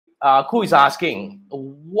Who is asking,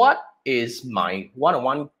 what is my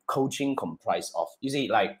one-on-one coaching comprised of? You see,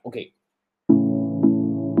 like, okay.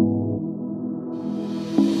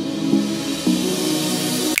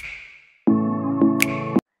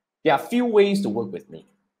 There are a few ways to work with me.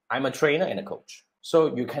 I'm a trainer and a coach.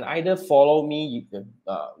 So you can either follow me,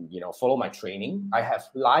 follow my training. I have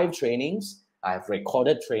live trainings. I have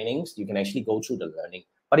recorded trainings. You can actually go through the learning.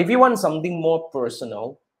 But if you want something more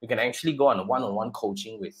personal, you can actually go on a one-on-one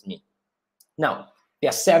coaching with me. Now, there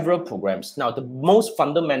are several programs. Now, the most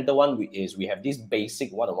fundamental one is we have this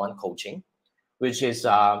basic one-on-one coaching, which is, it's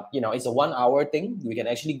a 1 hour thing. You can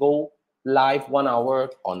actually go live 1 hour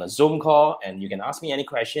on a Zoom call and you can ask me any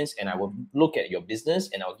questions and I will look at your business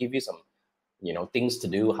and I'll give you some, things to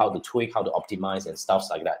do, how to tweak, how to optimize and stuff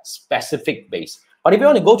like that, specific base. But if you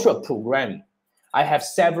want to go through a program, I have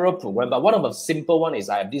several programs, but one of the simple one is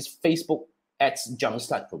I have this Facebook Ads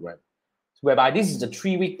Jumpstart program, whereby this is a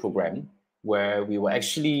 3-week program where we will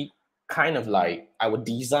actually kind of like, I will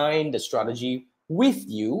design the strategy with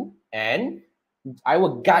you and I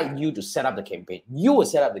will guide you to set up the campaign. You will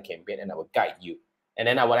set up the campaign and I will guide you. And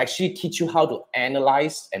then I will actually teach you how to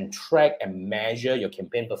analyze and track and measure your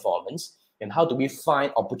campaign performance and how do we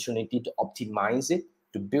find opportunity to optimize it,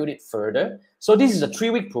 to build it further. So this is a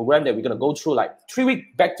 3-week program that we're going to go through, like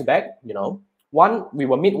 3-week back-to-back, we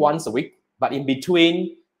will meet once a week, but in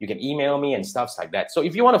between, you can email me and stuff like that. So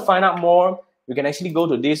if you want to find out more, you can actually go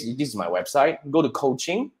to this is my website, go to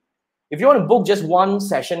coaching. If you want to book just one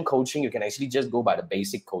session coaching, you can actually just go by the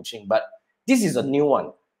basic coaching, but this is a new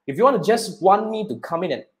one. If you want to just want me to come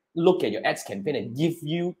in and look at your ads campaign and give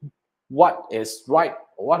you what is right,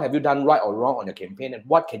 or what have you done right or wrong on your campaign, and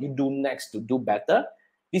what can you do next to do better,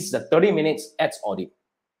 this is a 30 minutes ads audit.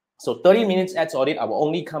 So 30 minutes ads audit, I will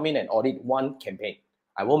only come in and audit one campaign.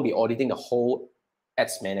 I won't be auditing the whole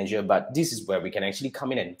ads manager, but this is where we can actually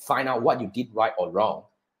come in and find out what you did right or wrong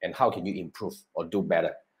and how can you improve or do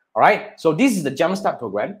better. All right, so this is the Jumpstart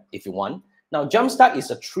program if you want. Now, Jumpstart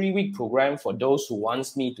is a 3-week program for those who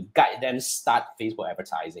wants me to guide them start Facebook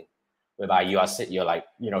advertising, whereby you're like,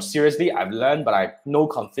 seriously, I've learned, but I have no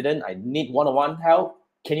confidence. I need one-on-one help.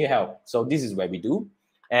 Can you help? So this is where we do.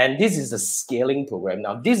 And this is the scaling program.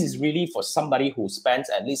 Now, this is really for somebody who spends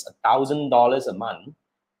at least $1,000 a month.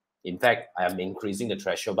 In fact, I am increasing the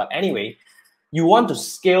threshold. But anyway, you want to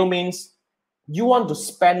scale means you want to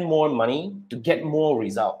spend more money to get more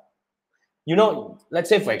result. Let's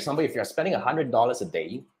say, for example, if you're spending $100 a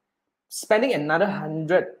day, spending another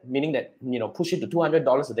 100, meaning that, push it to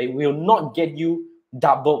 $200 a day will not get you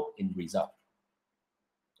double in result.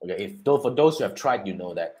 Okay, for those who have tried, you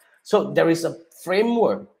know that. So there is a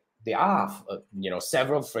framework. There are,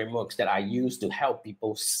 several frameworks that I use to help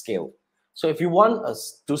people scale. So if you want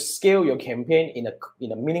us to scale your campaign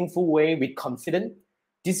in a meaningful way with confidence,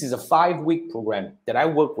 this is a 5-week program that I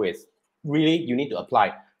work with. Really, you need to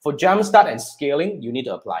apply. For Jumpstart and scaling, you need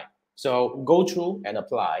to apply. So go through and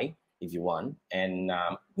apply if you want, and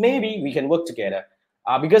maybe we can work together.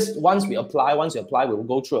 Because once you apply, we will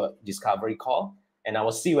go through a discovery call, and I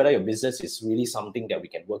will see whether your business is really something that we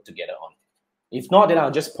can work together on. If not, then I'll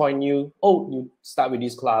just point you, you start with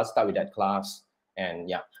this class, start with that class, and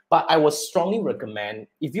yeah. But I would strongly recommend,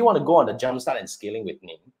 if you want to go on the Jumpstart and scaling with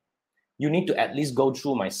me, you need to at least go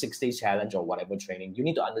through my 6-day challenge or whatever training. You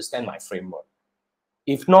need to understand my framework.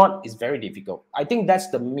 If not, it's very difficult. I think that's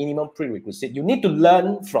the minimum prerequisite. You need to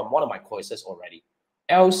learn from one of my courses already.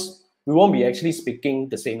 Else, we won't be actually speaking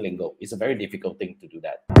the same lingo. It's a very difficult thing to do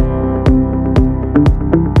that.